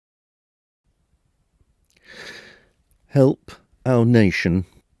Help our nation.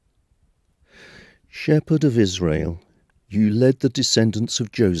 Shepherd of Israel, you led the descendants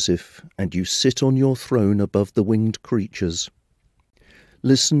of Joseph, and you sit on your throne above the winged creatures.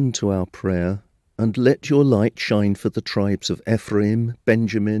 Listen to our prayer, and let your light shine for the tribes of Ephraim,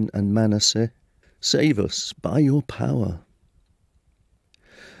 Benjamin, and Manasseh. Save us by your power.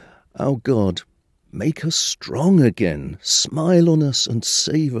 Our God, make us strong again. Smile on us and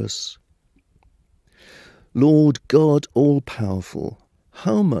save us. Lord God all-powerful,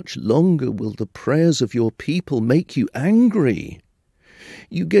 how much longer will the prayers of your people make you angry?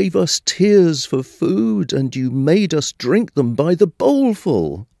 You gave us tears for food, and you made us drink them by the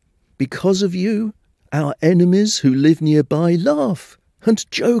bowlful. Because of you, our enemies who live nearby laugh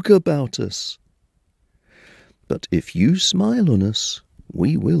and joke about us. But if you smile on us,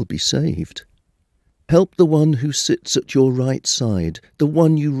 we will be saved. Help the one who sits at your right side, the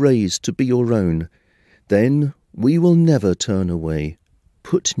one you raised to be your own. Then we will never turn away.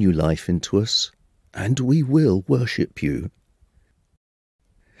 Put new life into us, and we will worship you.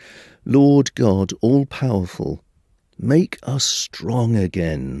 Lord God all-powerful, make us strong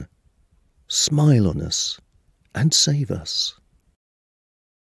again. Smile on us and save us.